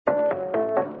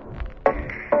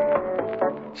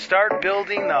Start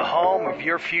building the home of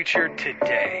your future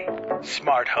today.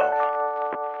 Smart Home.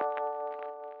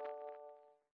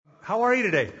 How are you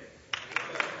today?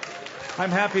 I'm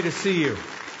happy to see you.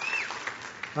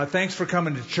 Thanks for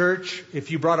coming to church. If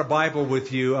you brought a Bible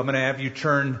with you, I'm going to have you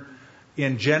turn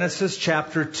in Genesis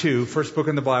chapter 2, first book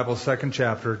in the Bible, second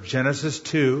chapter, Genesis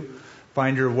 2.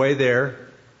 Find your way there.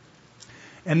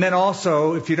 And then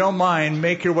also, if you don't mind,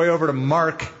 make your way over to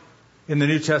Mark in the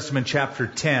New Testament, chapter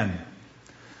 10.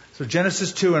 So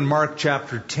Genesis 2 and Mark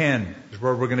chapter 10 is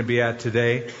where we're going to be at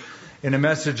today. In a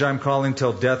message I'm calling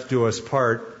Till Death Do Us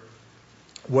Part,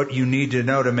 what you need to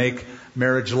know to make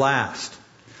marriage last.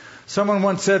 Someone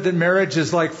once said that marriage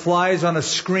is like flies on a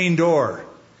screen door.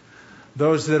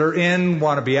 Those that are in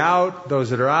want to be out.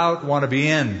 Those that are out want to be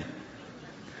in.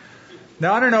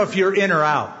 Now, I don't know if you're in or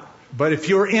out, but if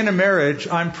you're in a marriage,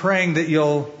 I'm praying that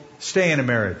you'll stay in a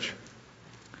marriage.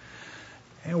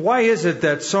 And why is it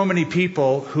that so many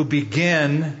people who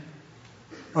begin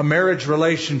a marriage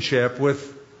relationship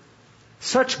with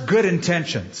such good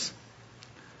intentions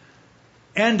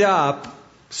end up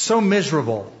so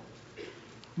miserable?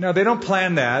 No, they don't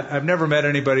plan that. I've never met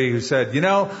anybody who said,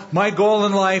 my goal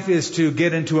in life is to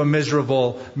get into a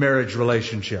miserable marriage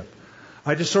relationship.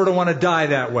 I just sort of want to die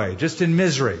that way, just in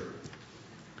misery.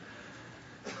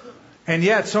 And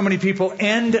yet, so many people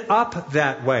end up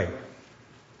that way.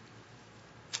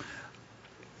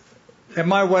 At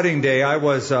my wedding day, I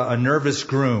was a nervous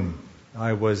groom.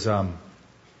 I was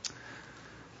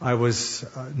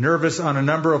nervous on a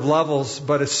number of levels,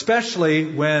 but especially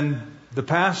when the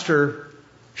pastor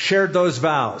shared those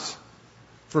vows,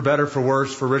 for better, for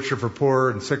worse, for richer, for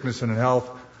poorer, in sickness and in health,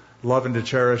 love and to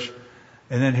cherish.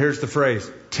 And then here's the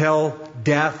phrase, till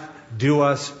death do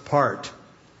us part.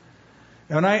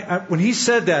 And when he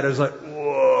said that, I was like,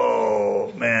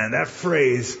 whoa, man, that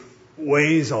phrase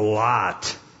weighs a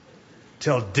lot.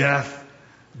 Till death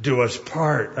do us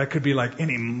part. That could be like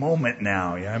any moment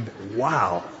now. Yeah,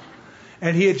 wow.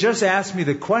 And he had just asked me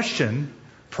the question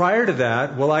prior to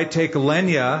that, will I take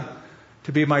Lenya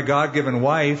to be my God-given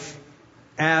wife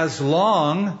as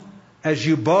long as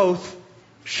you both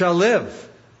shall live?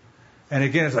 And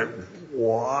again, it's like,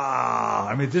 wow.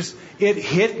 I mean, it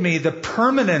hit me, the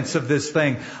permanence of this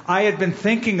thing. I had been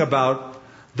thinking about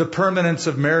the permanence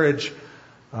of marriage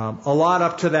a lot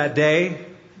up to that day.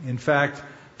 In fact,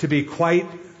 to be quite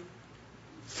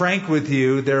frank with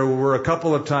you, there were a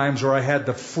couple of times where I had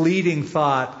the fleeting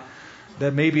thought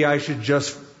that maybe I should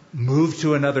just move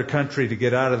to another country to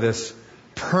get out of this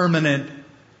permanent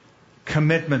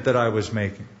commitment that I was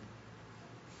making.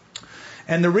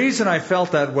 And the reason I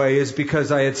felt that way is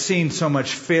because I had seen so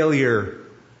much failure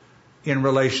in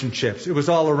relationships. It was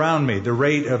all around me. The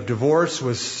rate of divorce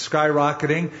was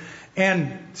skyrocketing.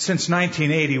 And since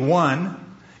 1981,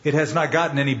 it has not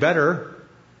gotten any better.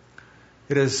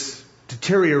 It has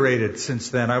deteriorated since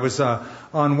then. I was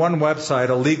on one website,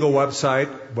 a legal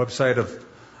website of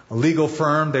a legal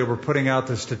firm. They were putting out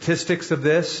the statistics of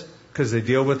this because they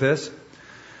deal with this.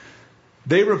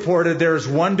 They reported there's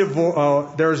one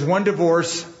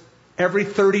divorce every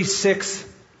 36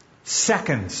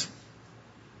 seconds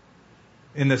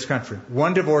in this country.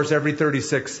 One divorce every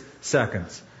 36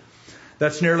 seconds.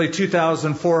 That's nearly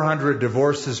 2,400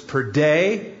 divorces per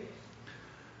day.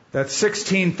 That's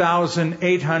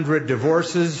 16,800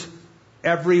 divorces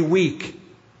every week.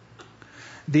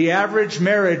 The average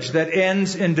marriage that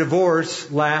ends in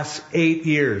divorce lasts 8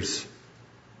 years.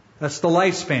 That's the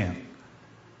lifespan.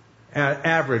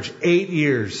 Average, 8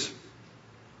 years.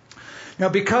 Now,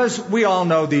 because we all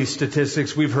know these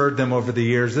statistics, we've heard them over the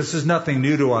years. This is nothing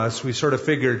new to us. We sort of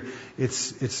figured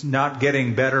it's not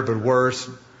getting better but worse.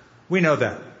 We know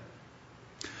that.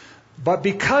 But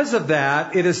because of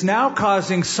that, it is now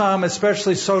causing some,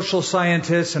 especially social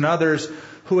scientists and others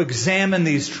who examine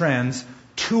these trends,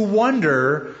 to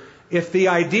wonder if the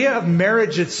idea of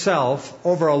marriage itself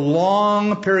over a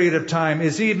long period of time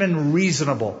is even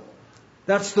reasonable.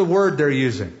 That's the word they're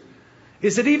using.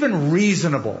 Is it even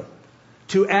reasonable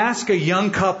to ask a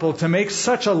young couple to make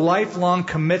such a lifelong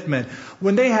commitment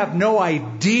when they have no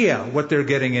idea what they're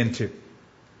getting into?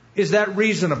 Is that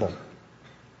reasonable?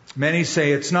 Many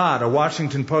say it's not. A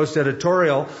Washington Post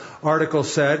editorial article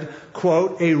said,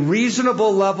 quote, a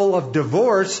reasonable level of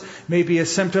divorce may be a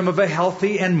symptom of a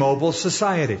healthy and mobile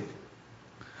society.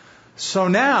 So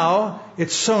now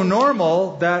it's so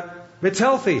normal that it's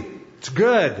healthy. It's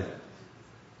good.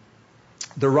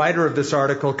 The writer of this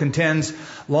article contends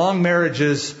long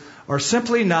marriages are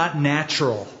simply not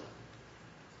natural.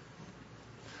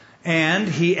 And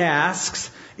he asks,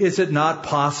 is it not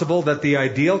possible that the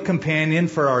ideal companion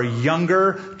for our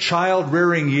younger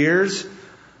child-rearing years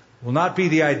will not be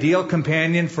the ideal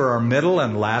companion for our middle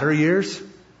and latter years.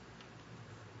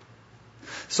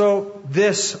 So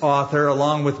this author,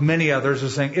 along with many others,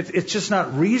 is saying it's just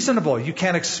not reasonable. You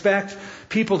can't expect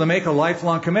people to make a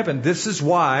lifelong commitment. This is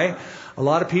why a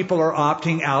lot of people are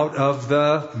opting out of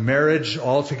the marriage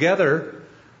altogether,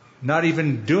 not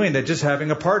even doing that, just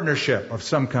having a partnership of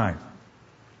some kind.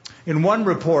 In one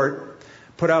report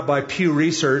put out by Pew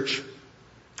Research,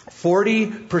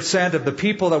 40% of the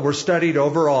people that were studied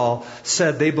overall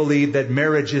said they believe that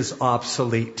marriage is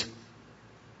obsolete,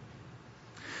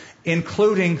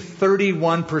 including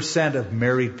 31% of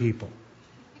married people.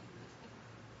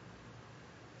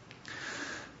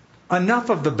 Enough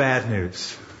of the bad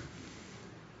news.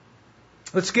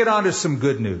 Let's get on to some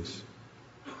good news.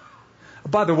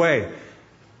 By the way,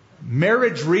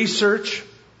 marriage research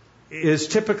is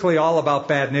typically all about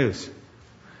bad news.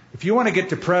 If you want to get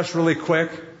depressed really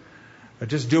quick,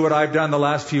 just do what I've done the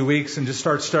last few weeks and just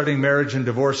start studying marriage and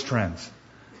divorce trends.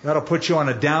 That'll put you on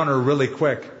a downer really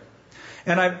quick.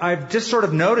 And I've just sort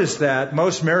of noticed that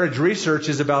most marriage research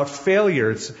is about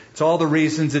failure. It's all the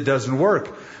reasons it doesn't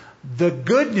work. The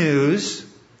good news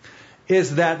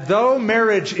is that though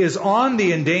marriage is on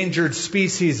the endangered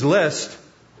species list,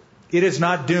 it is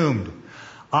not doomed.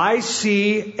 I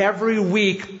see every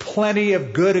week plenty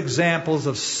of good examples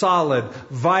of solid,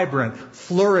 vibrant,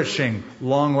 flourishing,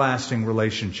 long-lasting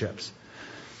relationships.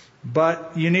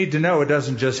 But you need to know it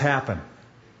doesn't just happen.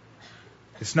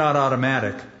 It's not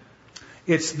automatic.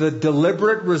 It's the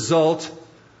deliberate result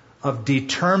of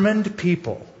determined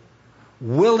people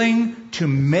willing to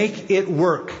make it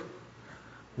work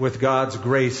with God's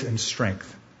grace and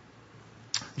strength.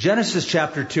 Genesis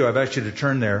chapter 2, I've asked you to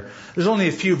turn there. There's only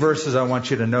a few verses I want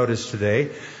you to notice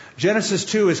today. Genesis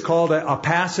 2 is called a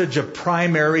passage of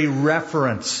primary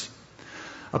reference.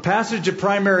 A passage of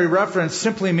primary reference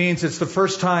simply means it's the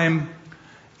first time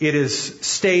it is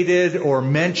stated or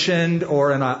mentioned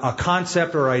or a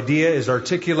concept or idea is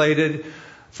articulated.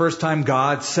 First time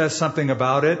God says something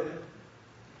about it.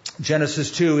 Genesis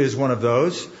 2 is one of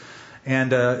those.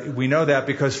 And we know that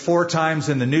because 4 times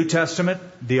in the New Testament,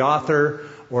 the author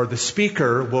or the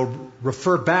speaker will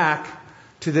refer back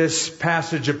to this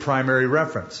passage of primary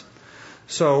reference.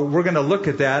 So we're going to look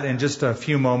at that in just a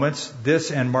few moments,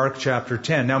 this and Mark chapter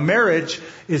 10. Now, marriage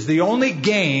is the only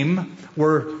game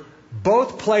where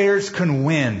both players can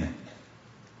win.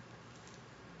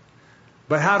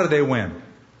 But how do they win?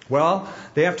 Well,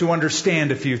 they have to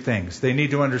understand a few things. They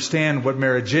need to understand what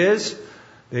marriage is.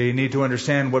 They need to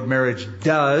understand what marriage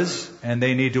does. And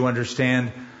they need to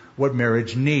understand what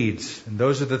marriage needs. And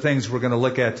those are the things we're going to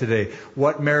look at today.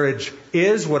 What marriage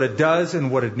is, what it does,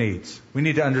 and what it needs. We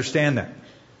need to understand that.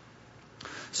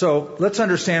 So let's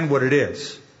understand what it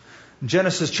is. In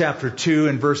Genesis chapter 2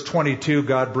 and verse 22,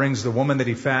 God brings the woman that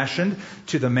He fashioned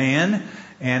to the man.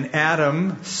 And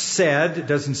Adam said, it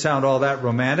doesn't sound all that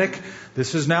romantic,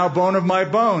 "This is now bone of my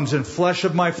bones and flesh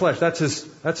of my flesh." That's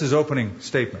his opening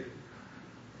statement.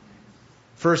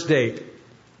 First date.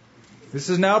 "This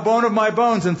is now bone of my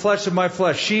bones and flesh of my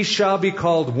flesh. She shall be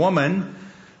called woman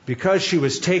because she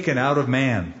was taken out of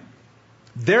man.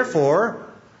 Therefore,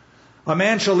 a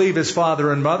man shall leave his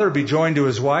father and mother, be joined to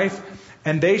his wife,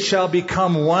 and they shall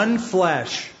become one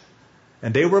flesh.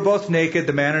 And they were both naked,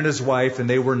 the man and his wife, and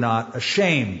they were not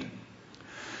ashamed."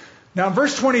 Now in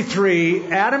verse 23,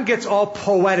 Adam gets all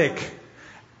poetic.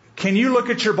 Can you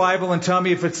look at your Bible and tell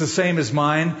me if it's the same as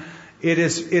mine? It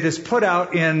is put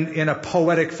out in a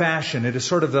poetic fashion. It is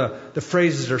sort of the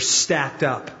phrases are stacked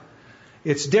up.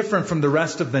 It's different from the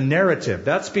rest of the narrative.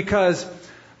 That's because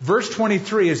verse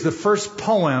 23 is the first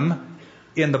poem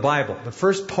in the Bible, the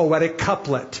first poetic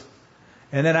couplet.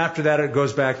 And then after that it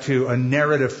goes back to a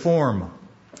narrative form.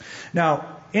 Now,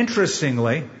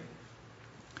 interestingly,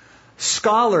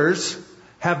 scholars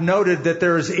have noted that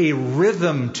there is a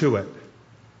rhythm to it.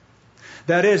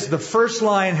 That is, the first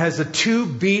line has a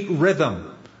 2-beat rhythm.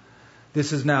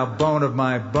 "This is now bone of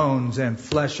my bones and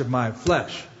flesh of my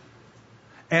flesh."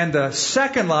 And the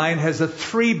second line has a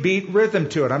 3-beat rhythm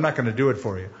to it. I'm not going to do it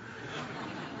for you.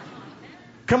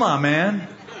 Come on, man.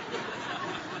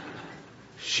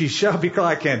 "She shall be called."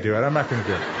 I can't do it. I'm not going to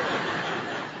do it.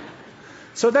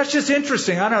 So that's just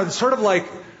interesting. I know, it's sort of like,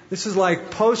 this is like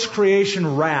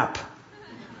post-creation rap.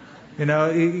 You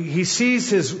know, he sees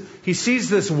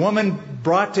this woman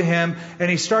brought to him,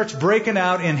 and he starts breaking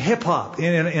out in hip hop,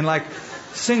 in like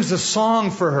sings a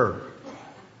song for her.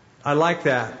 I like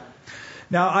that.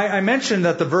 Now, I mentioned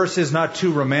that the verse is not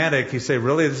too romantic. You say,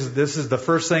 really? This is the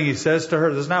first thing he says to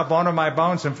her? "This is now bone of my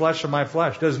bones and flesh of my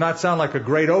flesh." Does not sound like a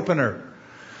great opener.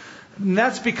 And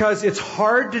that's because it's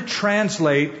hard to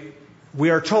translate, we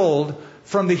are told,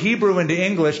 from the Hebrew into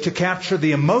English to capture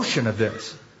the emotion of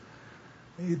this.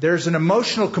 There's an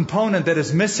emotional component that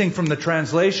is missing from the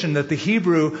translation that the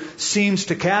Hebrew seems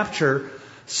to capture.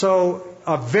 So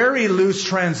a very loose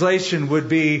translation would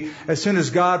be, as soon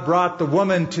as God brought the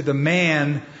woman to the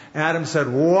man, Adam said,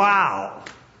 "Wow,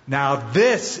 now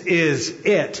this is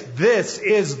it. This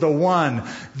is the one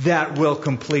that will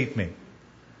complete me."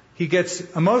 He gets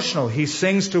emotional. He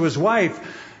sings to his wife.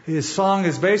 His song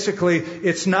is basically,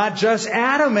 it's not just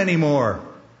Adam anymore.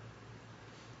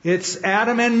 It's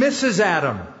Adam and Mrs.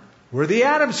 Adam. We're the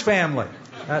Addams family.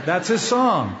 That's his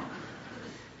song.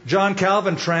 John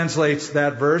Calvin translates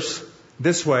that verse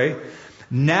this way: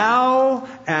 "Now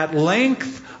at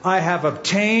length I have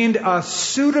obtained a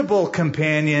suitable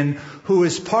companion who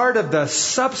is part of the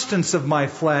substance of my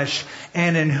flesh,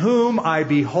 and in whom I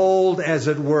behold, as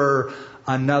it were,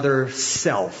 another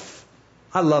self."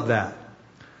 I love that.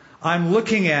 I'm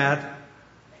looking at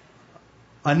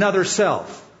another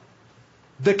self,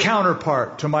 the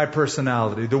counterpart to my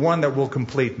personality, the one that will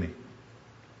complete me.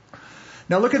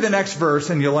 Now look at the next verse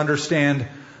and you'll understand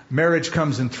marriage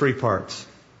comes in three parts.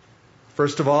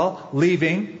 First of all,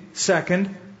 leaving.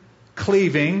 Second,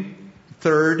 cleaving.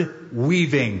 Third,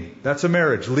 weaving. That's a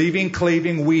marriage. Leaving,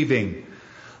 cleaving, weaving.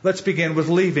 Let's begin with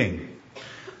leaving.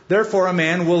 "Therefore a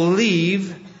man will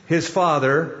leave his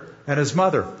father and his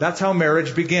mother." That's how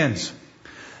marriage begins.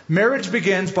 Marriage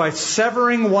begins by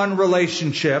severing one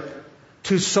relationship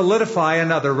to solidify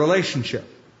another relationship.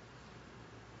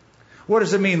 What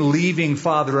does it mean, leaving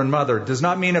father and mother? It does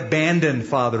not mean abandon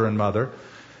father and mother.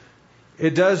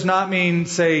 It does not mean,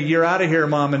 say, "You're out of here,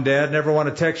 mom and dad. Never want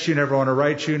to text you, never want to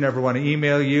write you, never want to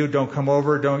email you. Don't come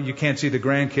over. You can't see the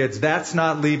grandkids." That's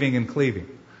not leaving and cleaving.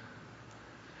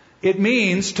 It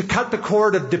means to cut the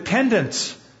cord of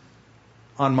dependence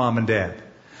on mom and dad.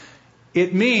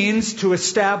 It means to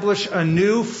establish a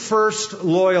new first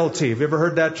loyalty. Have you ever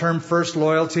heard that term, first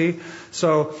loyalty?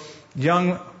 So,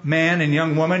 young man and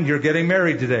young woman, you're getting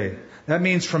married today. That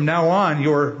means from now on,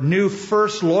 your new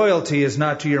first loyalty is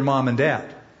not to your mom and dad.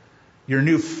 Your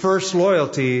new first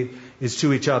loyalty is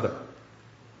to each other.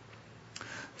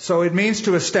 So it means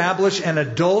to establish an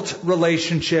adult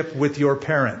relationship with your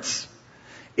parents.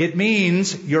 It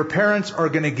means your parents are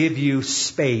going to give you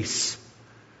space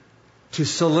to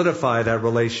solidify that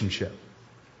relationship.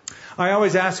 I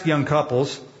always ask young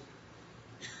couples,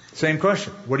 same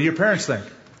question: what do your parents think?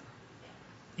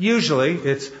 Usually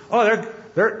it's,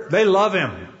 they love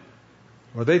him,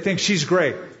 or they think she's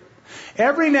great.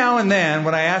 Every now and then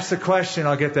when I ask the question,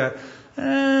 I'll get that,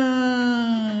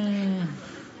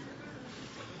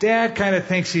 Dad kind of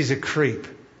thinks he's a creep.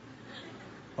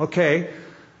 Okay,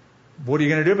 what are you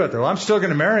going to do about that? Well, I'm still going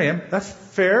to marry him. That's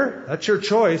fair. That's your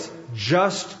choice.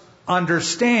 Just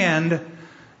understand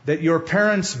that your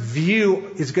parents'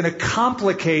 view is going to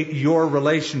complicate your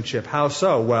relationship. How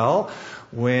so? Well,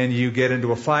 when you get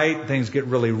into a fight, things get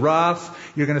really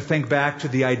rough, you're going to think back to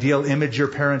the ideal image your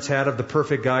parents had of the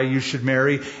perfect guy you should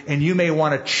marry, and you may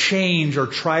want to change or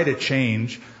try to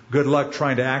change. Good luck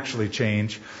trying to actually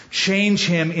change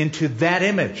him into that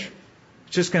image.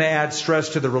 It's just going to add stress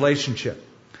to the relationship.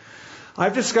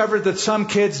 I've discovered that some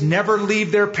kids never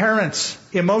leave their parents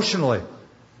emotionally.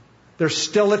 They're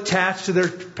still attached to their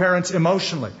parents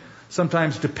emotionally,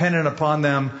 sometimes dependent upon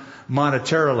them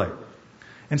monetarily.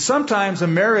 And sometimes a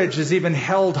marriage is even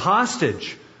held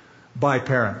hostage by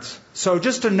parents. So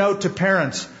just a note to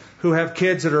parents who have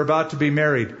kids that are about to be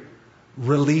married: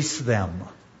 release them.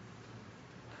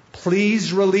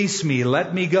 Please release me.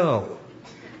 Let me go.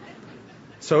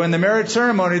 So in the marriage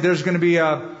ceremony, there's going to be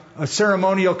a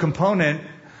ceremonial component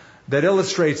that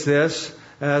illustrates this.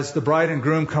 As the bride and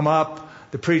groom come up,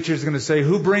 the preacher is going to say,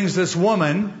 "Who brings this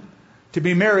woman to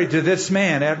be married to this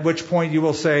man?" At which point you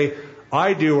will say,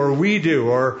 "I do," or "we do,"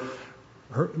 or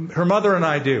her mother and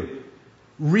I do.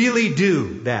 Really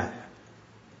do that.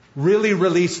 Really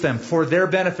release them for their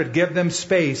benefit. Give them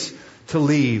space to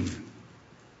leave.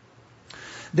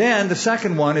 Then the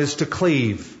second one is to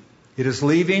cleave. It is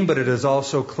leaving, but it is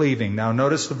also cleaving. Now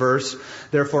notice the verse: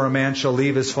 "Therefore a man shall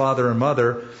leave his father and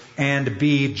mother and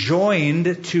be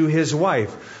joined to his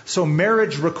wife." So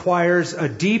marriage requires a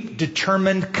deep,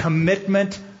 determined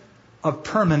commitment of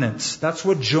permanence. That's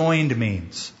what joined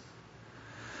means.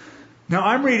 Now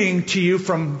I'm reading to you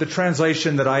from the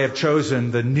translation that I have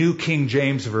chosen, the New King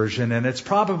James Version, and it's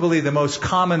probably the most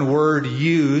common word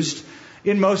used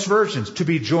in most versions, to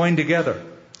be joined together.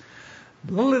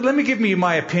 Let me give you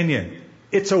my opinion.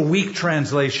 It's a weak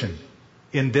translation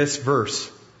in this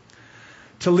verse.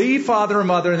 To leave father and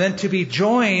mother and then to be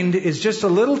joined is just a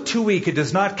little too weak. It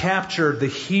does not capture the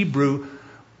Hebrew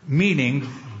meaning.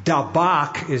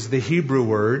 Dabak is the Hebrew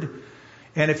word.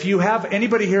 And if you have,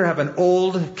 anybody here have an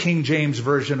old King James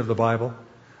version of the Bible?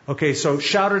 Okay, so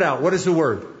shout it out. What is the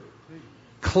word?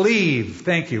 Cleave.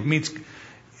 Thank you. It means,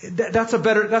 that's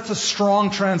a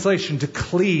strong translation, to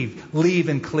cleave. Leave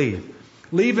and cleave.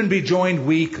 Leave and be joined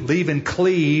weak. Leave and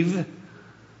cleave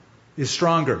is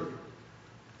stronger.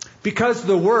 Because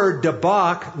the word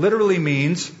debak literally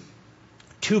means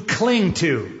to cling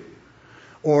to,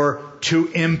 or to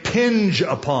impinge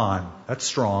upon. That's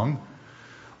strong.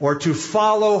 Or to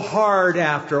follow hard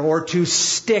after, or to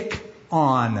stick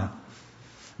on.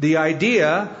 The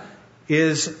idea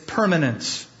is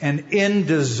permanence, an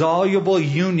indissoluble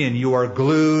union. You are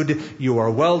glued, you are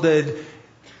welded,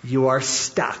 you are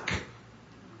stuck.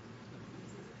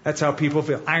 That's how people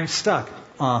feel. I'm stuck.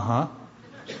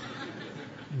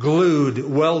 Glued,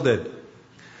 welded.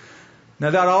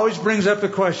 Now that always brings up the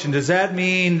question, does that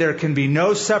mean there can be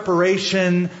no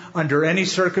separation under any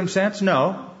circumstance?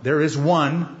 No. There is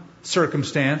one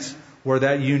circumstance where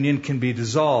that union can be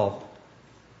dissolved.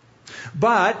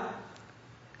 But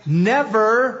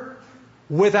never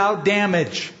without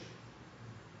damage.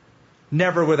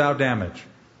 Never without damage.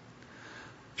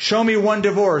 Show me one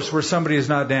divorce where somebody is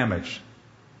not damaged.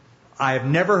 I have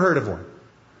never heard of one.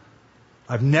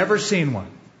 I've never seen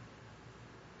one.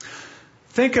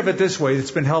 Think of it this way, it's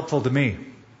been helpful to me.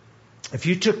 If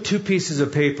you took two pieces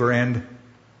of paper and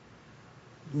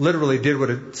literally did what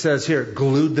it says here,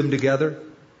 glued them together,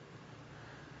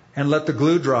 and let the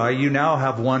glue dry, you now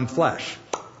have one flesh.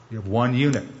 You have one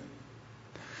unit.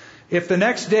 If the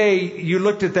next day you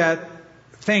looked at that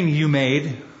thing you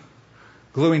made,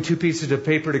 gluing two pieces of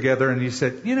paper together, and you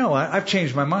said, you know what, I've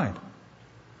changed my mind.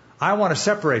 I want to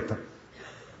separate them.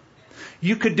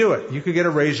 You could do it. You could get a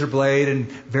razor blade and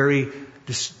very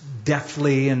just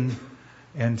deftly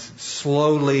and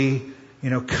slowly,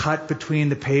 cut between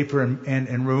the paper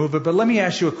and remove it. But let me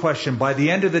ask you a question. By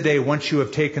the end of the day, once you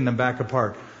have taken them back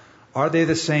apart, are they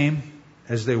the same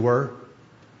as they were?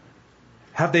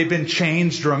 Have they been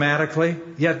changed dramatically?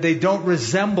 Yet they don't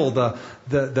resemble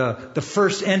the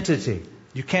first entity.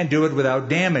 You can't do it without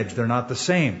damage. They're not the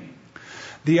same.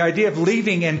 The idea of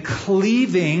leaving and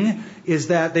cleaving is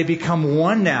that they become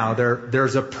one now.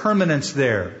 There's a permanence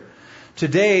there.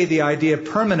 Today, the idea of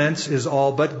permanence is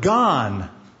all but gone.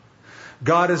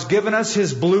 God has given us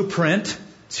His blueprint.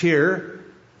 It's here.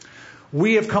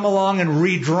 We have come along and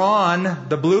redrawn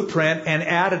the blueprint and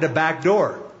added a back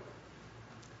door.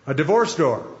 A divorce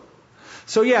door.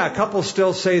 So yeah, couples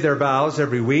still say their vows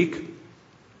every week.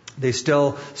 They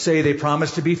still say they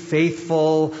promise to be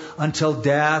faithful until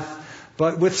death.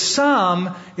 But with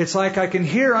some, it's like I can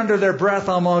hear under their breath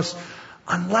almost,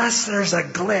 unless there's a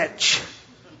glitch.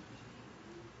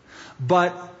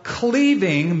 But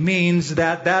cleaving means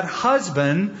that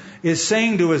husband is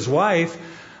saying to his wife,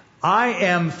 I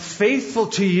am faithful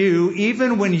to you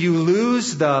even when you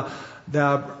lose the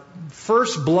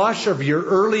first blush of your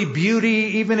early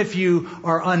beauty, even if you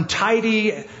are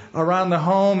untidy around the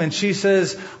home. And she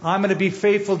says, I'm going to be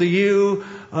faithful to you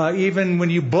even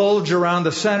when you bulge around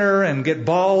the center and get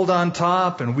bald on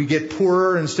top and we get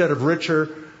poorer instead of richer.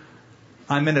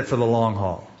 I'm in it for the long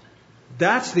haul.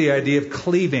 That's the idea of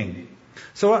cleaving.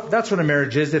 So that's what a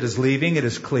marriage is. It is leaving, it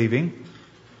is cleaving.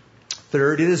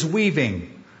 Third, it is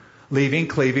weaving. Leaving,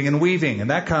 cleaving, and weaving.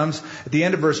 And that comes at the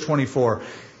end of verse 24.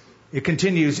 It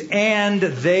continues, and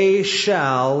they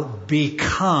shall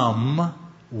become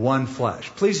one flesh.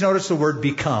 Please notice the word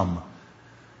become.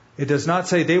 It does not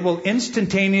say they will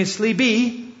instantaneously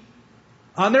be,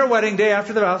 on their wedding day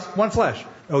after the vows, one flesh.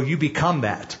 Oh, you become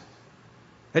that.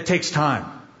 It takes time.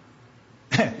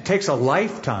 It takes a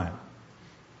lifetime.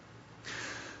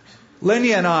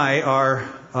 Lenny and I are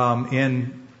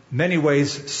in many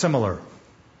ways similar.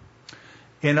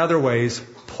 In other ways,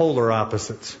 polar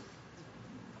opposites.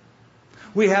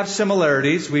 We have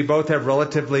similarities. We both have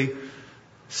relatively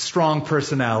strong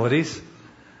personalities.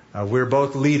 We're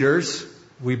both leaders.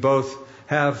 We both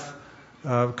have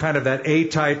kind of that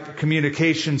A-type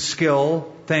communication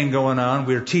skill thing going on.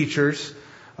 We're teachers.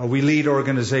 We lead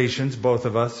organizations, both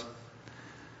of us.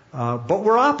 But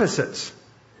we're opposites.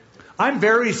 I'm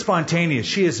very spontaneous.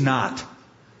 She is not.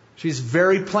 She's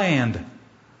very planned.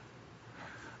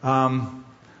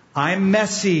 I'm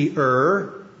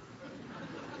messier.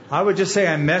 I would just say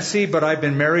I'm messy, but I've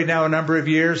been married now a number of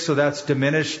years, so that's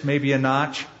diminished maybe a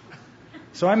notch.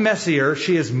 So I'm messier.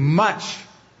 She is much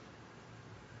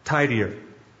tidier.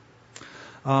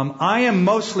 I am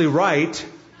mostly right.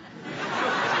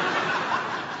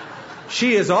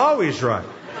 She is always right.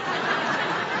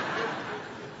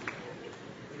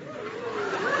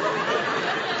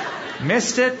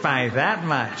 Missed it by that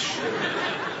much.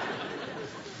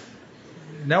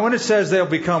 Now, when it says they'll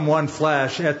become one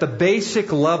flesh, at the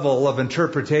basic level of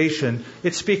interpretation,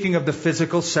 it's speaking of the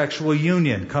physical sexual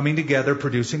union, coming together,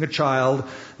 producing a child.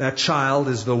 That child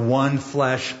is the one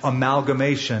flesh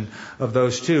amalgamation of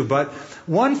those two. But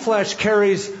one flesh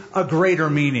carries a greater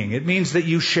meaning. It means that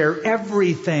you share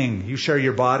everything. You share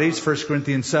your bodies. 1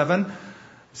 Corinthians 7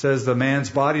 says the man's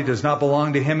body does not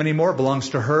belong to him anymore, it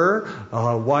belongs to her.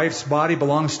 A wife's body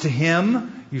belongs to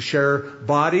him. You share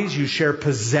bodies, you share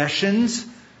possessions.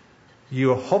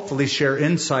 You hopefully share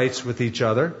insights with each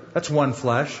other. That's one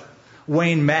flesh.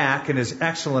 Wayne Mack, in his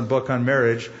excellent book on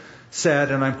marriage,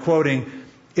 said, and I'm quoting,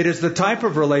 "It is the type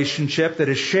of relationship that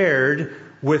is shared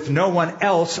with no one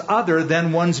else other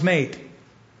than one's mate.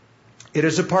 It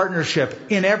is a partnership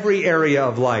in every area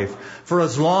of life for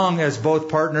as long as both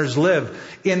partners live.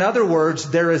 In other words,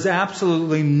 there is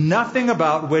absolutely nothing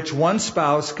about which one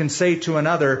spouse can say to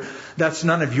another, 'That's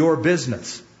none of your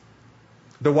business.'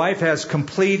 The wife has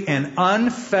complete and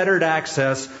unfettered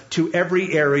access to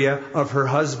every area of her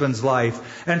husband's life,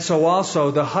 and so also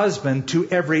the husband to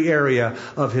every area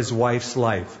of his wife's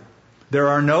life. There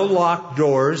are no locked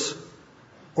doors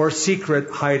or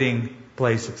secret hiding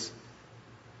places."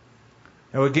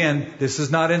 Now again, this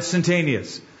is not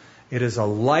instantaneous. It is a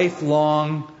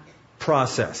lifelong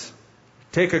process.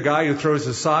 Take a guy who throws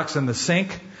his socks in the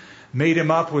sink, mate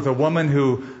him up with a woman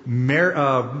who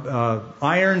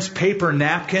irons paper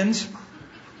napkins,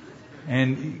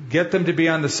 and get them to be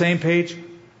on the same page.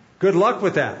 Good luck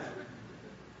with that.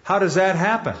 How does that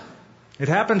happen? It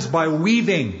happens by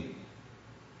weaving.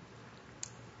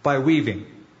 By weaving.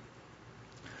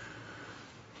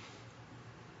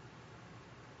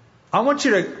 I want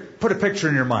you to put a picture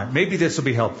in your mind. Maybe this will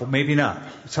be helpful. Maybe not.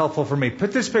 It's helpful for me.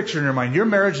 Put this picture in your mind. Your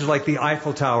marriage is like the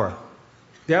Eiffel Tower.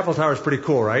 The Eiffel Tower is pretty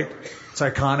cool, right? It's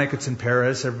iconic. It's in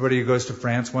Paris. Everybody who goes to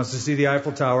France wants to see the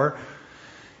Eiffel Tower.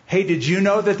 Hey, did you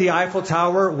know that the Eiffel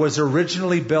Tower was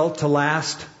originally built to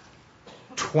last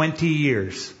 20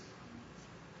 years?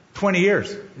 20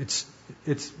 years.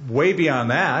 It's way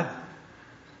beyond that.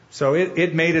 So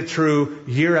it made it through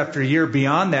year after year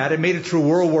beyond that. It made it through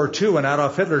World War II when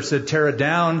Adolf Hitler said tear it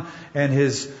down, and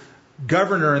his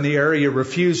governor in the area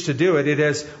refused to do it. It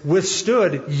has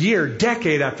withstood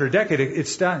decade after decade. It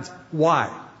stands. Why?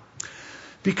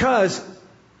 Because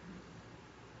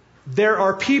there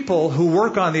are people who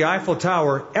work on the Eiffel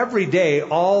Tower every day,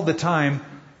 all the time,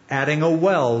 adding a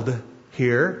weld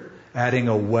here, adding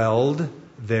a weld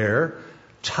there,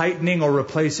 tightening or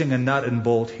replacing a nut and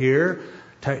bolt here,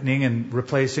 tightening and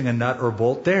replacing a nut or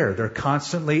bolt there. They're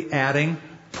constantly adding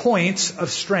points of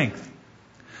strength.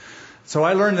 So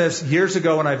I learned this years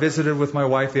ago when I visited with my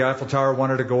wife the Eiffel Tower,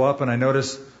 wanted to go up, and I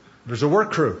noticed there's a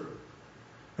work crew.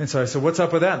 And so I said, "What's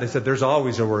up with that?" They said, "There's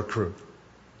always a work crew.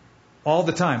 All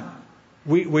the time.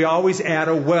 We always add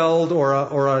a weld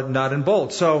or a nut and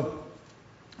bolt." So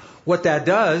what that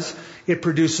does, it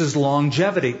produces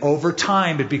longevity. Over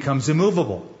time, it becomes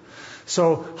immovable.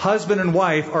 So husband and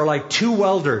wife are like two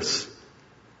welders.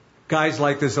 Guys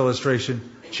like this illustration.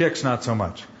 Chicks, not so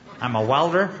much. I'm a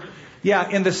welder. Yeah,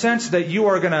 in the sense that you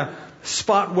are going to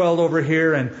spot weld over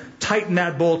here and tighten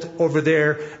that bolt over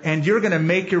there, and you're going to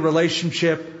make your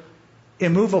relationship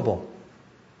immovable.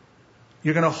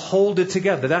 You're going to hold it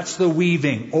together. That's the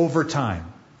weaving over time.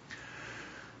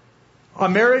 A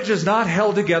marriage is not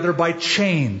held together by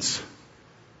chains.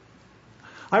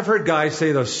 I've heard guys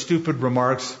say those stupid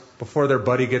remarks before their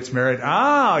buddy gets married.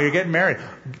 "Ah, you're getting married.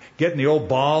 Getting the old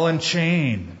ball and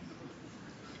chain.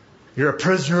 You're a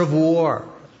prisoner of war."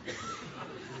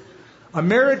 A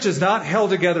marriage is not held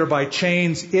together by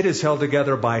chains. It is held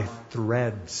together by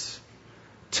threads.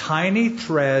 Tiny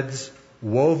threads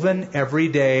woven every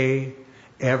day,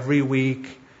 every week,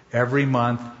 every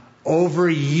month, over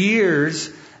years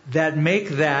that make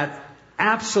that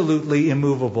absolutely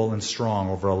immovable and strong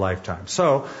over a lifetime.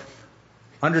 So,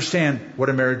 understand what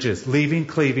a marriage is. Leaving,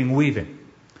 cleaving, weaving.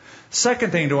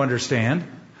 Second thing to understand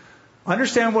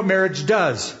what marriage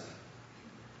does.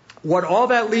 What all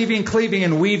that leaving, cleaving,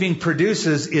 and weaving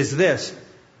produces is this: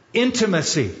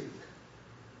 intimacy.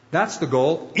 That's the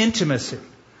goal, intimacy.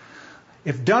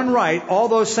 If done right, all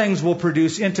those things will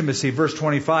produce intimacy. Verse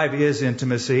 25 is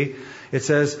intimacy. It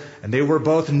says, "And they were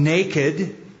both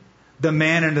naked, the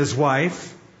man and his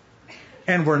wife,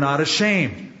 and were not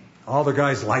ashamed." All the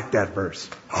guys like that verse.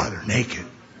 Oh, they're naked.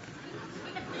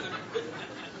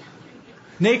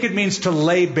 Naked means to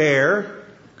lay bare.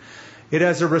 It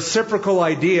has a reciprocal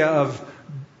idea of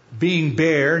being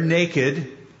bare, naked,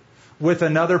 with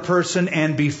another person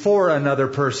and before another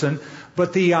person.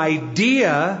 But the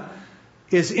idea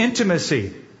is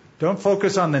intimacy. Don't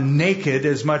focus on the naked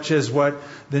as much as what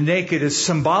the naked is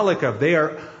symbolic of. They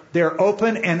are They're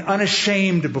open and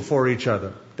unashamed before each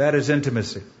other. That is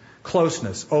intimacy.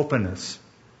 Closeness, openness.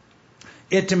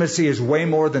 Intimacy is way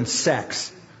more than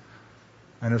sex.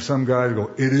 I know some guys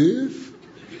go, it is?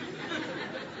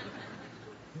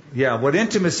 Yeah, what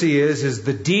intimacy is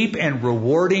the deep and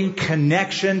rewarding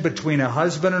connection between a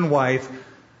husband and wife,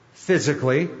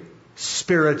 physically,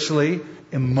 spiritually,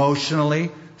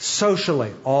 emotionally,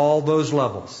 socially, all those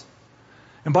levels.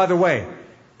 And by the way,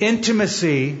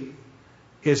 intimacy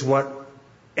is what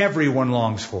everyone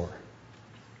longs for.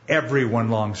 Everyone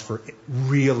longs for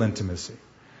real intimacy.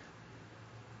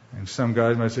 And some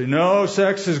guys might say, no,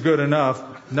 sex is good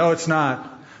enough. No, it's not.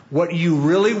 What you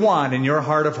really want in your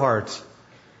heart of hearts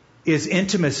is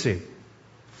intimacy.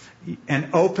 An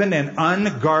open and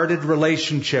unguarded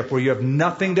relationship where you have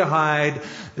nothing to hide.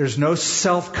 There's no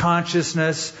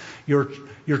self-consciousness. You're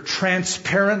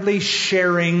transparently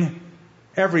sharing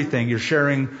everything. You're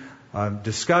sharing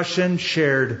discussion,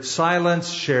 shared silence,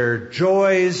 shared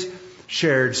joys,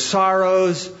 shared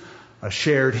sorrows, a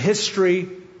shared history.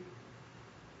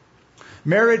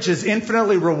 Marriage is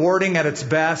infinitely rewarding at its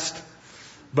best,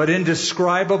 but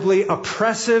indescribably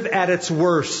oppressive at its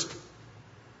worst.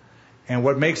 And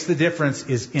what makes the difference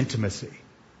is intimacy.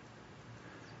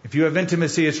 If you have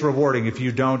intimacy, it's rewarding. If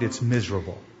you don't, it's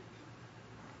miserable.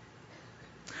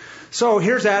 So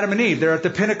here's Adam and Eve. They're at the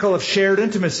pinnacle of shared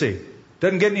intimacy.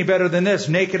 Doesn't get any better than this.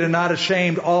 Naked and not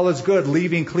ashamed, all is good,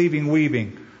 leaving, cleaving,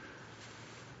 weaving.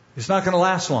 It's not going to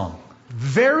last long.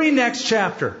 Very next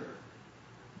chapter.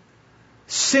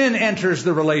 Sin enters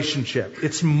the relationship.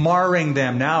 It's marring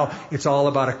them. Now it's all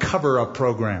about a cover-up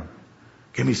program.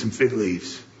 Give me some fig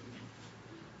leaves.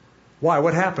 Why?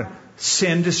 What happened?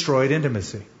 Sin destroyed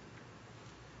intimacy.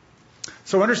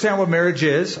 So understand what marriage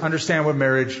is. Understand what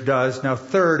marriage does. Now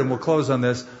third, and we'll close on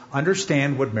this,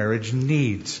 understand what marriage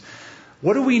needs.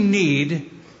 What do we need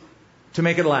to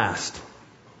make it last?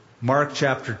 Mark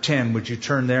chapter 10. Would you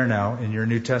turn there now in your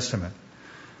New Testament?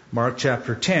 Mark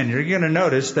chapter 10. You're going to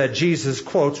notice that Jesus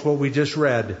quotes what we just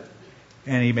read,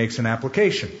 and he makes an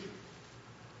application.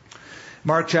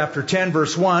 Mark chapter 10,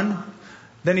 verse 1.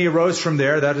 Then he arose from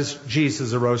there, that is,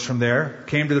 Jesus arose from there,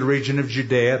 came to the region of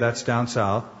Judea, that's down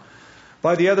south,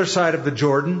 by the other side of the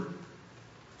Jordan,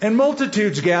 and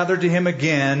multitudes gathered to him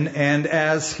again, and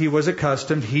as he was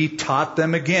accustomed, he taught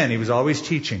them again. He was always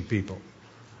teaching people.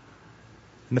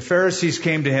 And the Pharisees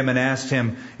came to him and asked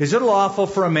him, is it lawful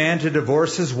for a man to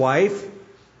divorce his wife?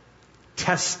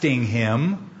 Testing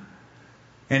him.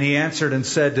 And he answered and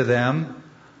said to them,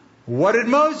 what did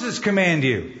Moses command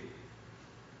you?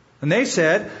 And they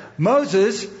said,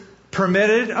 Moses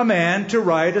permitted a man to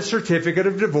write a certificate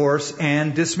of divorce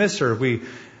and dismiss her. We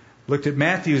looked at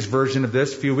Matthew's version of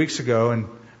this a few weeks ago, and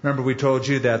remember we told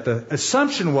you that the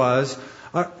assumption was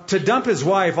to dump his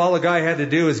wife, all a guy had to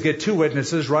do is get two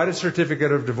witnesses, write a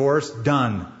certificate of divorce,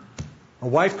 done. A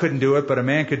wife couldn't do it, but a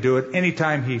man could do it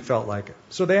anytime he felt like it.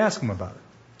 So they asked him about it.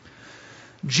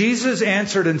 Jesus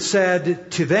answered and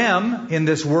said to them, in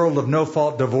this world of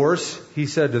no-fault divorce, he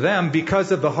said to them,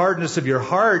 because of the hardness of your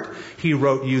heart, he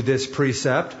wrote you this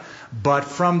precept, but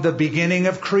from the beginning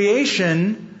of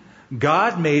creation,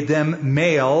 God made them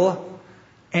male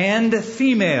and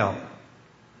female.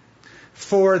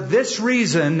 For this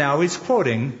reason, now he's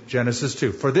quoting Genesis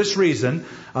 2, for this reason,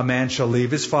 a man shall leave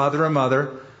his father and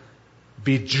mother,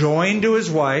 be joined to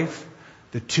his wife,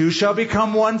 the two shall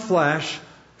become one flesh,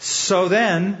 so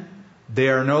then they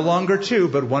are no longer two,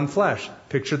 but one flesh.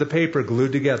 Picture the paper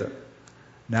glued together.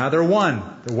 Now they're one.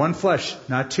 They're one flesh,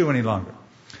 not two any longer.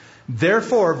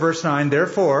 Therefore, verse 9,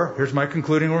 therefore, here's my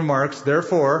concluding remarks,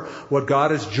 therefore, what God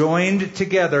has joined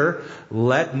together,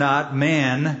 let not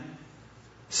man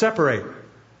separate.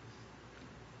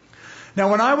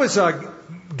 Now, when I was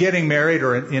getting married,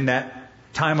 or in that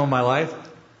time of my life,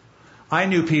 I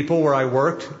knew people where I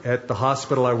worked, at the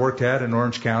hospital I worked at in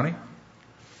Orange County,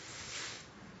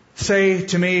 say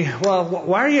to me, well,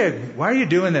 why are you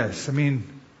doing this? I mean,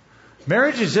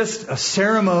 marriage is just a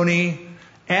ceremony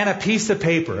and a piece of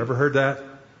paper. Ever heard that?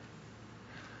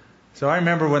 So I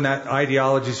remember when that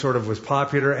ideology sort of was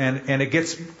popular, and it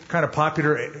gets kind of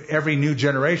popular every new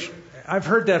generation. I've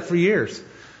heard that for years.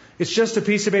 It's just a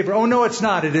piece of paper. Oh, no, it's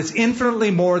not. It is infinitely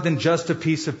more than just a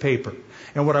piece of paper.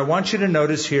 And what I want you to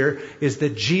notice here is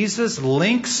that Jesus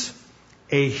links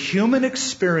a human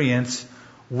experience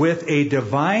with a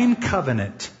divine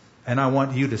covenant, and I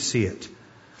want you to see it.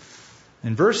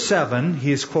 In verse 7,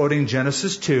 he is quoting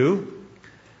Genesis 2.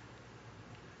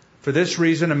 For this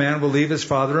reason, a man will leave his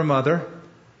father and mother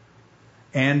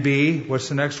and be, what's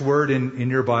the next word in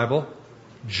your Bible?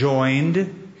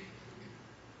 Joined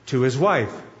to his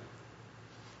wife.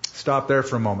 Stop there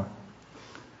for a moment.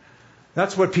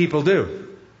 That's what people do.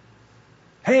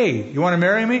 Hey, you want to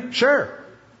marry me? Sure.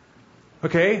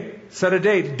 Okay, set a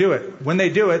date, do it. When they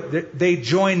do it, they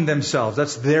join themselves.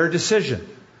 That's their decision,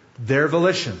 their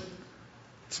volition.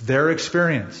 It's their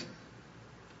experience.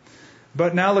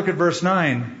 But now look at verse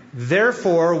 9.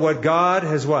 Therefore, what God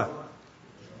has what?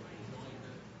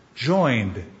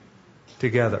 Joined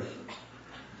together.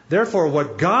 Therefore,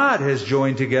 what God has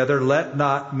joined together, let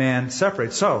not man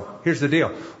separate. So, here's the deal.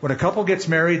 When a couple gets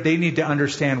married, they need to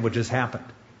understand what just happened.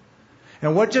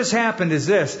 And what just happened is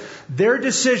this. Their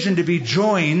decision to be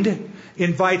joined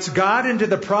invites God into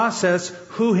the process,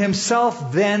 who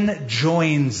Himself then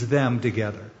joins them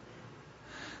together.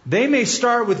 They may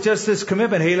start with just this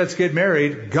commitment, hey, let's get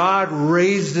married. God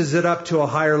raises it up to a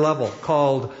higher level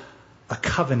called a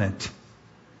covenant.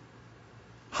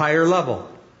 Higher level.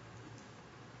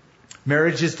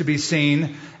 Marriage is to be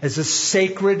seen as a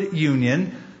sacred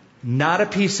union, not a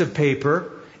piece of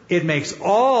paper. It makes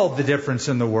all the difference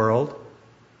in the world.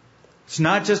 It's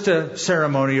not just a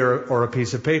ceremony or a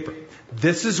piece of paper.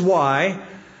 This is why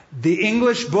the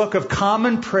English Book of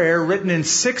Common Prayer, written in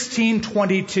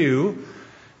 1622,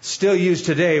 still used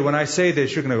today. When I say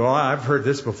this, you're going to go, I've heard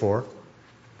this before.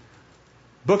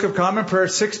 Book of Common Prayer,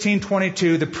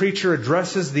 1622, the preacher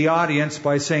addresses the audience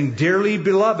by saying, Dearly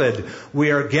beloved,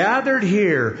 we are gathered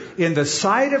here in the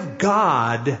sight of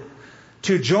God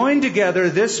to join together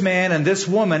this man and this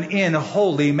woman in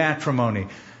holy matrimony.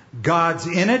 God's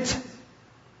in it.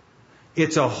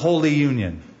 It's a holy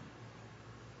union.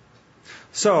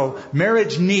 So,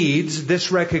 marriage needs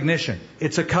this recognition.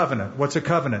 It's a covenant. What's a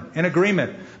covenant? An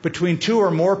agreement between two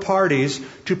or more parties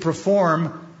to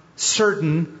perform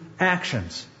certain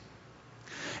actions.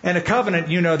 And a covenant,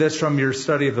 you know this from your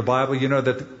study of the Bible. You know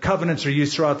that the covenants are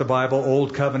used throughout the Bible.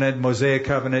 Old covenant, Mosaic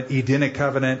covenant, Edenic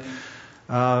covenant,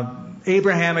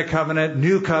 Abrahamic covenant,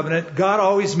 New covenant. God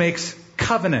always makes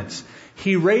covenants.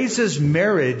 He raises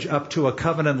marriage up to a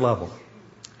covenant level.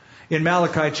 In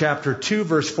Malachi chapter 2,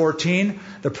 verse 14,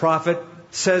 the prophet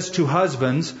says to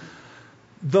husbands,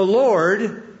 The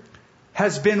Lord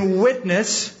has been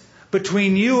witness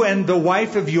between you and the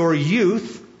wife of your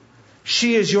youth.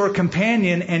 She is your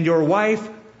companion and your wife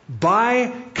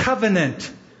by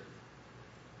covenant.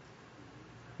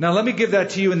 Now let me give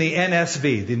that to you in the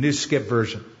NSV, the New Skip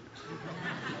version.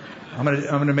 I'm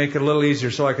going to make it a little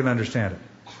easier so I can understand it.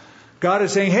 God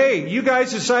is saying, hey, you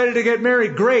guys decided to get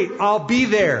married. Great, I'll be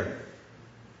there.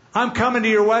 I'm coming to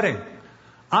your wedding.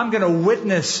 I'm going to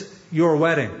witness your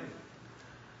wedding.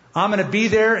 I'm going to be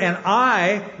there, and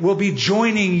I will be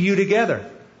joining you together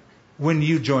when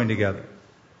you join together.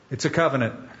 It's a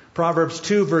covenant. Proverbs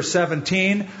 2, verse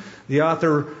 17, the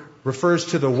author refers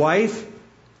to the wife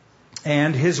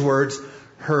and his words,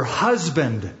 her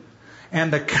husband,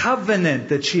 and the covenant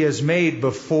that she has made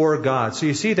before God. So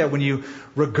you see that when you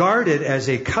regard it as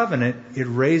a covenant, it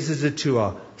raises it to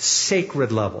a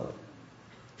sacred level.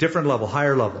 Different level,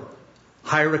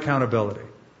 higher accountability.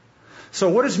 So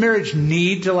what does marriage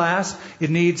need to last? It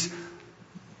needs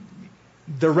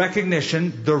the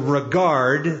recognition, the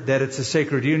regard that it's a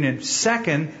sacred union.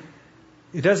 Second,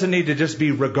 it doesn't need to just be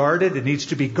regarded, it needs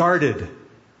to be guarded.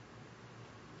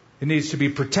 It needs to be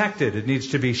protected. It needs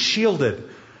to be shielded.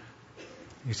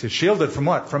 He says, shielded from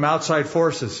what? From outside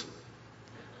forces.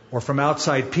 Or from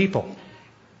outside people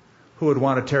who would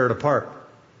want to tear it apart.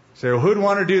 Say, well, who'd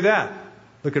want to do that?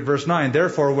 Look at verse 9.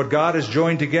 Therefore, what God has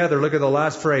joined together, look at the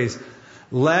last phrase.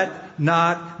 Let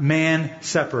not man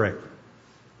separate.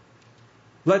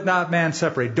 Let not man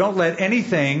separate. Don't let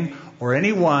anything or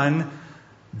anyone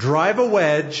drive a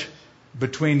wedge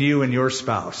between you and your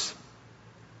spouse.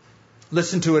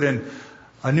 Listen to it in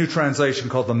a new translation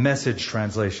called the Message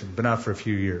translation. Been out for a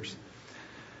few years.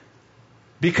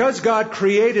 Because God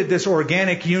created this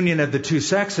organic union of the two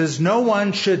sexes, no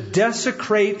one should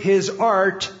desecrate His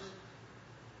art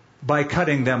by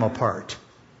cutting them apart.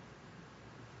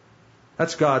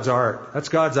 That's God's art. That's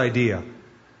God's idea.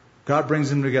 God brings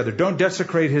them together. Don't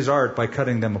desecrate His art by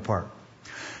cutting them apart.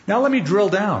 Now let me drill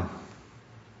down.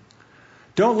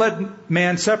 Don't let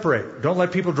man separate. Don't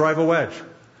let people drive a wedge.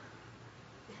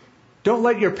 Don't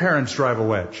let your parents drive a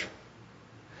wedge.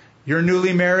 You're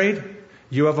newly married.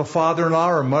 You have a father-in-law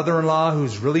or mother-in-law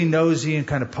who's really nosy and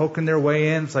kind of poking their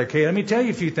way in. It's like, hey, let me tell you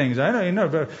a few things. I know you know,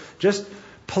 but just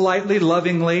politely,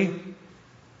 lovingly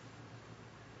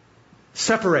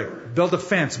separate. Build a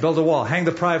fence. Build a wall. Hang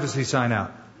the privacy sign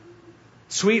out.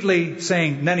 Sweetly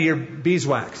saying, none of your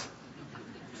beeswax.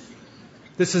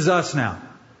 This is us now.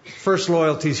 First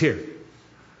loyalty's here.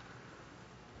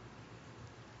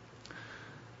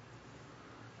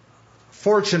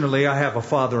 Fortunately, I have a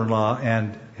father-in-law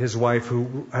and his wife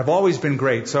who have always been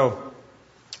great. So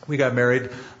we got married,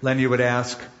 Lenny would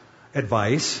ask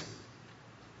advice.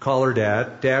 Call her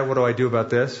dad. Dad, what do I do about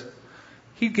this?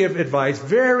 He'd give advice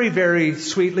very, very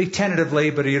sweetly, tentatively,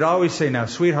 but he'd always say, now,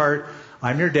 sweetheart,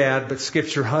 I'm your dad, but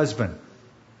Skip's your husband.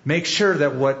 Make sure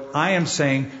that what I am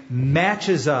saying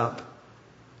matches up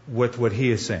with what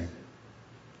he is saying.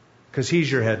 Because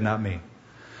he's your head, not me.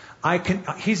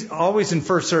 He's always in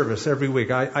first service every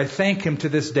week. I thank him to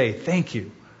this day. Thank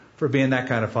you for being that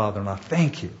kind of father-in-law.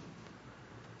 Thank you.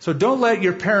 So don't let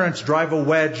your parents drive a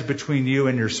wedge between you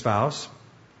and your spouse.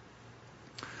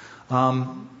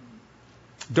 Don't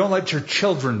let your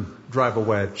children drive a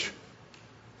wedge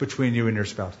between you and your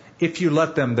spouse. If you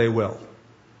let them, they will.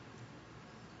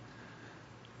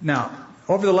 Now,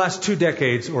 over the last 2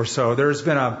 decades or so, there's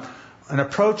been an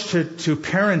approach to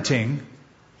parenting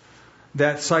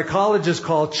that psychologists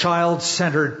call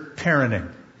child-centered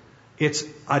parenting. It's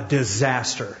a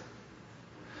disaster.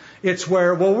 It's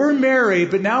where, well, we're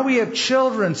married, but now we have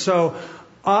children, so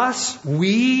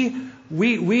we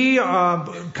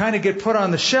kind of get put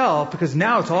on the shelf because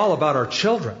now it's all about our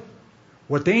children,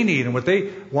 what they need and what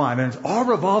they want, and it all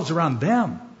revolves around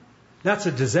them. That's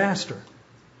a disaster.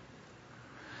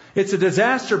 It's a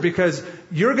disaster because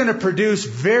you're going to produce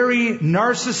very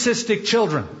narcissistic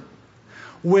children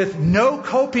with no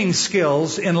coping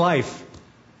skills in life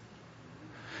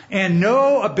and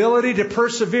no ability to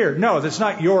persevere. No, that's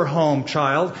not your home,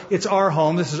 child. It's our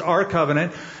home. This is our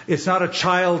covenant. It's not a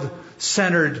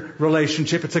child-centered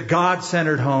relationship. It's a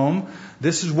God-centered home.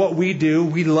 This is what we do.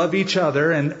 We love each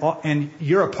other, and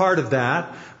you're a part of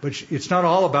that. But it's not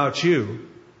all about you.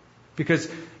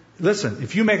 Because, listen,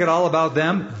 if you make it all about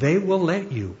them, they will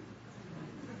let you.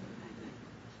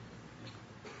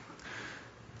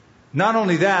 Not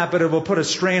only that, but it will put a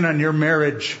strain on your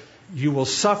marriage. You will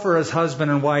suffer as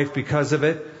husband and wife because of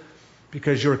it,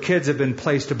 because your kids have been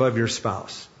placed above your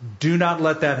spouse. Do not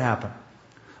let that happen.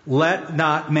 Let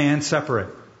not man separate.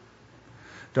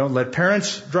 Don't let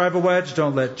parents drive a wedge.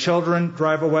 Don't let children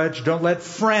drive a wedge. Don't let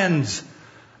friends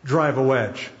drive a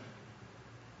wedge.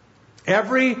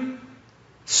 Every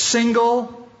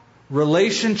single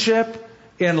relationship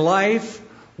in life,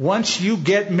 once you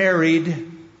get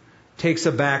married, takes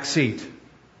a back seat.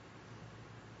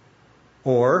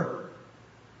 Or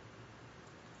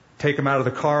take them out of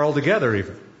the car altogether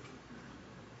even.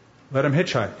 Let them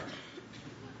hitchhike.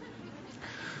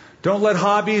 Don't let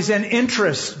hobbies and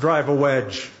interests drive a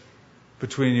wedge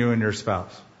between you and your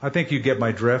spouse. I think you get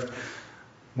my drift.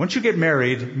 Once you get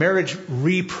married, marriage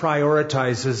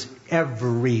reprioritizes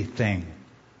everything.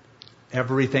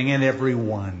 Everything and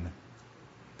everyone.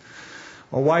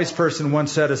 A wise person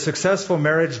once said, a successful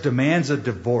marriage demands a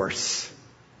divorce.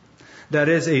 That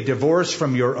is, a divorce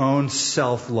from your own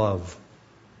self-love.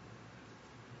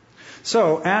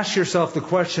 So ask yourself the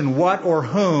question, what or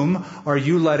whom are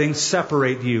you letting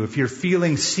separate you? If you're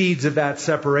feeling seeds of that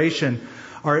separation,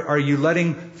 are you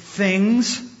letting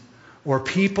things or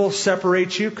people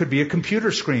separate you? Could be a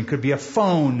computer screen, could be a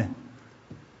phone.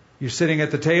 You're sitting at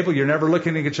the table, you're never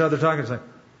looking at each other talking. It's like,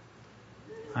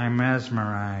 I'm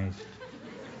mesmerized.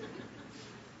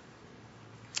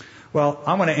 Well,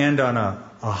 I'm going to end on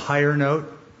a higher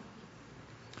note.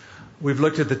 We've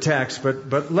looked at the text,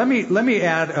 but let me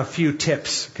add a few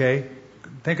tips, okay?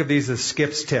 Think of these as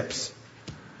Skip's tips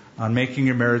on making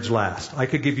your marriage last. I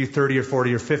could give you 30 or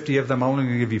 40 or 50 of them. I'm only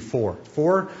going to give you 4.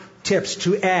 4 tips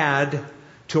to add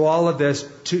to all of this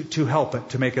to help it,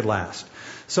 to make it last.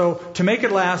 So to make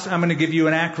it last, I'm going to give you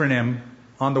an acronym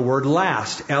on the word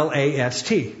last,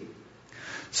 L-A-S-T.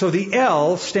 So the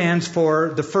L stands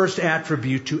for the first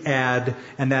attribute to add,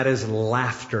 and that is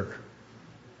laughter.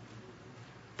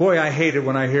 Boy, I hate it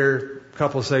when I hear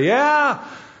couples say, yeah,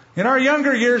 in our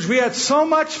younger years we had so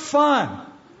much fun.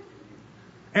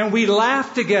 And we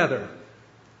laughed together.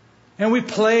 And we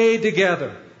played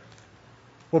together.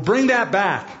 Well, bring that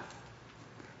back.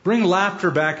 Bring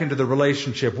laughter back into the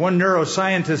relationship. One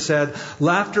neuroscientist said,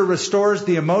 laughter restores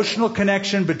the emotional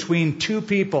connection between two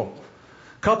people.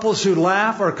 Couples who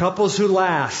laugh are couples who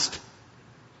last.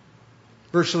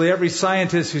 Virtually every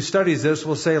scientist who studies this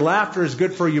will say laughter is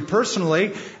good for you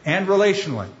personally and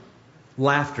relationally.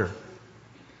 Laughter.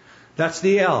 That's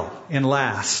the L in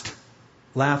last.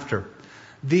 Laughter.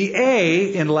 The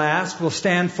A in last will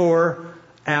stand for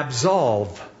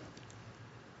absolve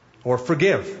or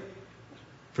forgive.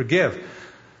 Forgive.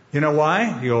 You know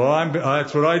why? You go,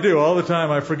 that's what I do all the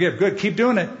time. I forgive. Good. Keep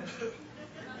doing it.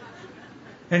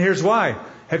 And here's why.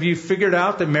 Have you figured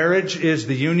out that marriage is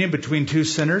the union between two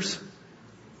sinners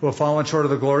who have fallen short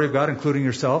of the glory of God, including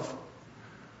yourself?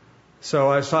 So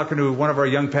I was talking to one of our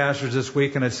young pastors this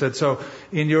week, and I said, so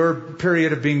in your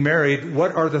period of being married,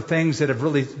 what are the things that have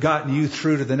really gotten you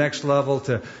through to the next level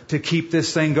to keep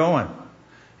this thing going?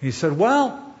 He said,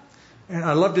 well, and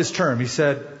I loved his term. He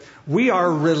said, we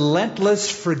are relentless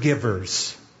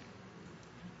forgivers.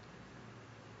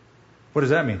 What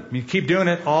does that mean? You keep doing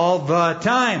it all the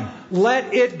time.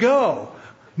 Let it go.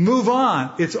 Move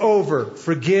on. It's over.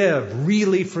 Forgive.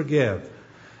 Really forgive.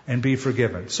 And be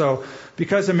forgiven. So,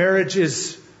 because a marriage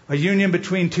is a union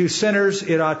between two sinners,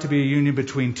 it ought to be a union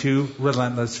between two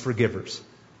relentless forgivers.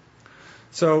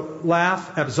 So,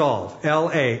 laugh, absolve.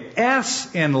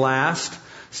 L-A-S in last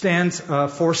stands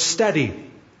for study.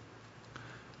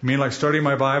 You mean like study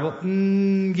my Bible?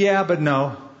 Yeah, but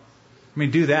no. I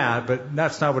mean, do that, but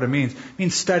that's not what it means. It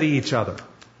means study each other.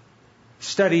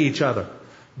 Study each other.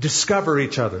 Discover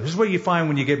each other. This is what you find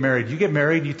when you get married. You get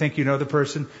married, you think you know the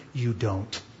person. You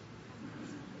don't.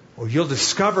 Well, you'll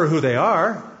discover who they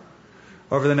are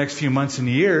over the next few months and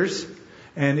years.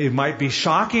 And it might be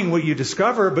shocking what you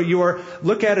discover, but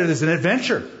look at it as an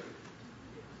adventure.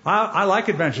 I like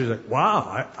adventures. Like,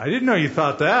 wow, I didn't know you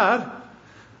thought that.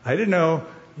 I didn't know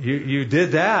you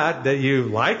did that you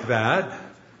liked that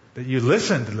you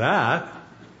listened to that.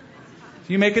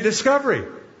 You make a discovery.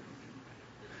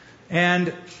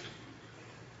 And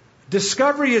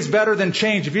discovery is better than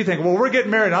change. If you think, well, we're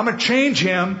getting married, I'm going to change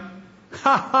him.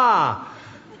 Ha ha!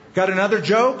 Got another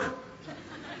joke?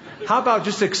 How about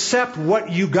just accept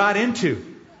what you got into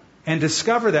and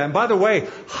discover that? And by the way,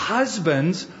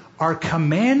 husbands are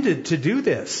commanded to do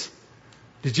this.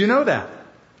 Did you know that?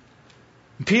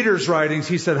 In Peter's writings,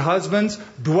 he said, husbands,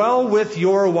 dwell with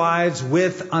your wives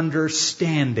with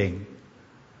understanding.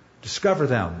 Discover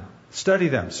them. Study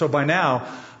them. So by now,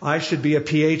 I should be a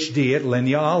PhD at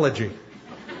lineology.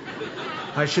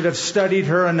 I should have studied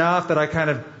her enough that I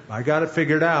got it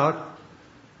figured out.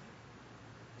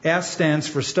 S stands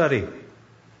for study.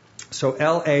 So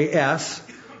L-A-S.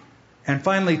 And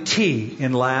finally, T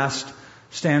in last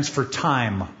stands for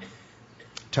time.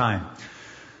 Time.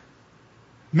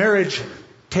 Marriage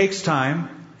takes time,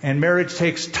 and marriage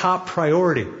takes top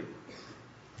priority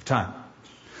of time.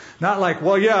 Not like,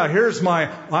 well, yeah,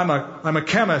 I'm a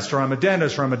chemist, or I'm a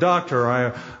dentist, or I'm a doctor,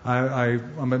 or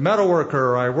I'm a metal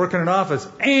worker, or I work in an office,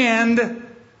 and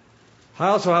I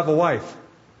also have a wife.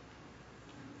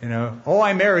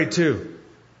 I'm married too.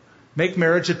 Make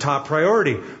marriage a top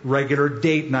priority. Regular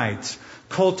date nights.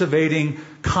 Cultivating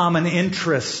common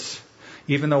interests.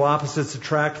 Even though opposites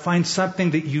attract, find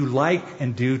something that you like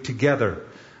and do together.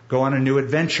 Go on a new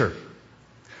adventure.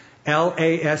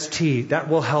 L-A-S-T. That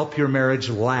will help your marriage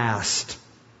last.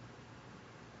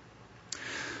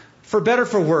 For better,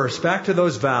 for worse, back to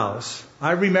those vows.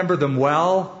 I remember them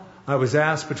well. I was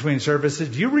asked between services,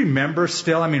 do you remember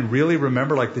still, really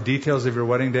remember like the details of your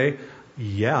wedding day?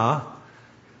 Yeah.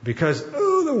 Because,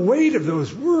 the weight of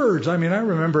those words. I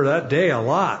remember that day a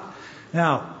lot.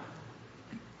 Now,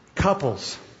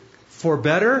 couples, for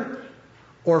better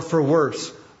or for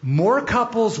worse, more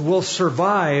couples will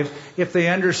survive if they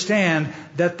understand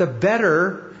that the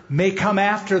better may come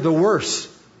after the worse.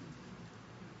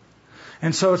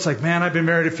 And so it's like, man, I've been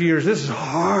married a few years. This is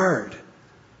hard.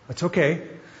 That's okay.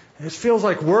 It feels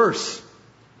like worse.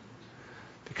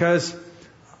 Because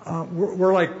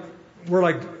we're like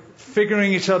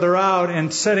figuring each other out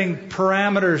and setting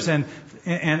parameters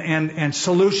and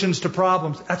solutions to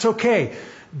problems. That's okay.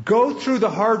 Go through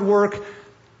the hard work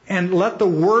and let the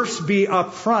worst be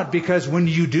up front, because when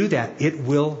you do that, it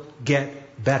will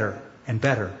get better and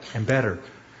better and better.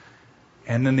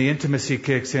 And then the intimacy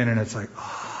kicks in and it's like,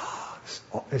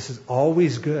 this is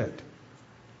always good.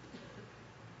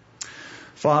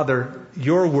 Father,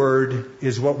 your word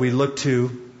is what we look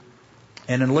to,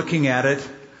 and in looking at it,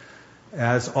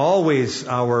 as always,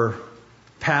 our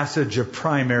passage of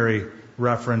primary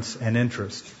reference and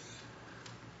interest.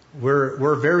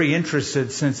 We're very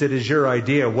interested, since it is your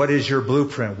idea. What is your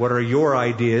blueprint? What are your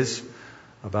ideas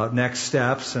about next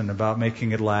steps and about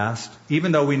making it last?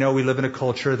 Even though we know we live in a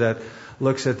culture that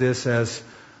looks at this as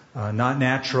not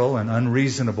natural and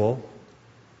unreasonable,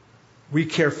 we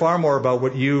care far more about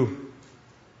what you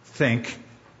think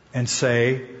and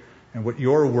say and what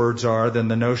your words are than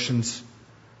the notions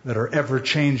that are ever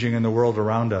changing in the world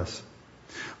around us.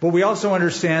 But we also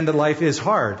understand that life is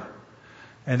hard,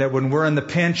 and that when we're in the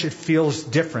pinch, it feels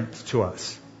different to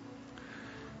us.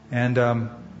 And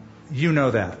you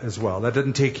know that as well. That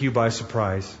doesn't take you by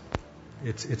surprise.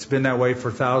 It's been that way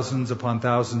for thousands upon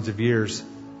thousands of years.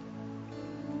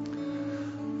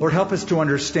 Lord, help us to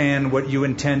understand what you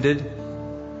intended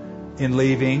in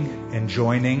leaving and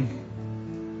joining,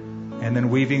 and then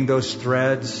weaving those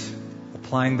threads,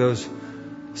 applying those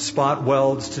spot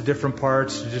welds to different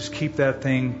parts to just keep that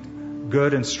thing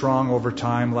good and strong over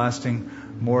time, lasting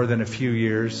more than a few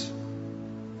years.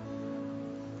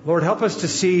 Lord, help us to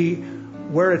see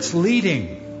where it's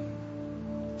leading,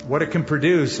 what it can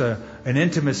produce, an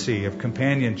intimacy of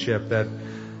companionship that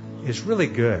is really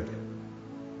good.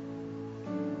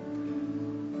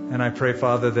 And I pray,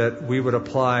 Father, that we would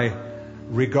apply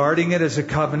regarding it as a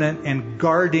covenant and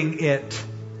guarding it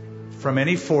from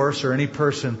any force or any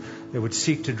person that would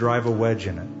seek to drive a wedge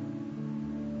in it.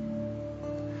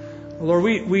 Lord,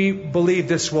 we believe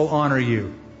this will honor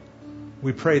you.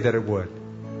 We pray that it would.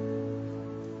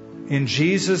 In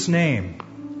Jesus' name.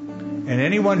 And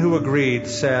anyone who agreed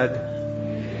said,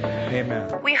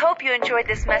 Amen. We hope you enjoyed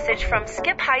this message from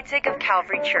Skip Heitzig of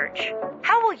Calvary Church.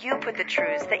 How will you put the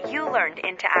truths that you learned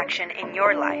into action in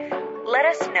your life? Let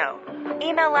us know.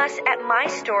 Email us at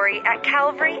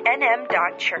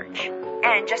mystory@calvarynm.church.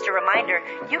 And just a reminder,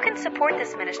 you can support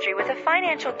this ministry with a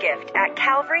financial gift at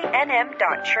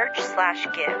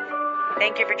calvarynm.church/give.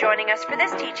 Thank you for joining us for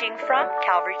this teaching from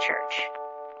Calvary Church.